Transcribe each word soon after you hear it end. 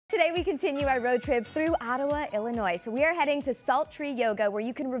Today we continue our road trip through Ottawa, Illinois. So we are heading to Salt Tree Yoga, where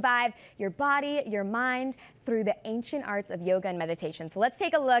you can revive your body, your mind through the ancient arts of yoga and meditation. So let's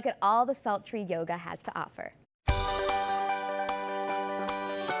take a look at all the Salt Tree Yoga has to offer.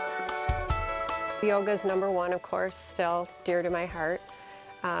 Yoga is number one, of course, still dear to my heart.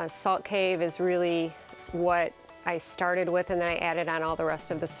 Salt Cave is really what I started with, and then I added on all the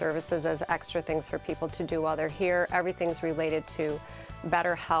rest of the services as extra things for people to do while they're here. Everything's related to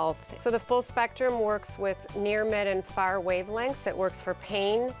better health. So the full spectrum works with near, mid, and far wavelengths. It works for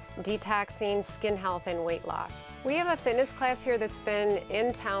pain, detoxing, skin health, and weight loss. We have a fitness class here that's been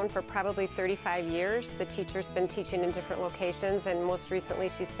in town for probably 35 years. The teacher's been teaching in different locations, and most recently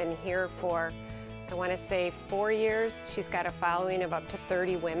she's been here for, I want to say, 4 years. She's got a following of up to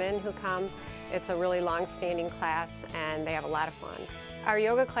 30 women who come. It's a really long-standing class, and they have a lot of fun. Our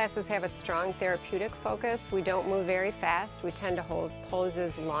yoga classes have a strong therapeutic focus. We don't move very fast. We tend to hold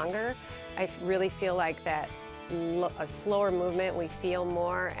poses longer. I really feel like that a slower movement, we feel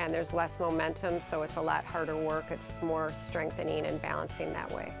more, and there's less momentum, so it's a lot harder work. It's more strengthening and balancing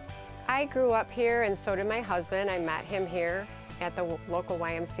that way. I grew up here, and so did my husband. I met him here at the local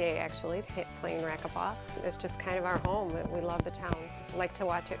YMCA, actually, playing racquetball. It's just kind of our home. We love the town. I like to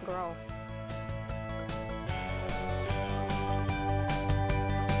watch it grow.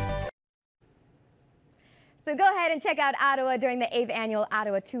 So go ahead and check out Ottawa during the 8th annual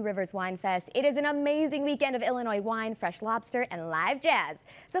Ottawa Two Rivers Wine Fest. It is an amazing weekend of Illinois wine, fresh lobster, and live jazz.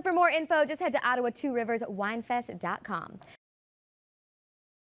 So for more info, just head to OttawaTwoRiversWinefest.com.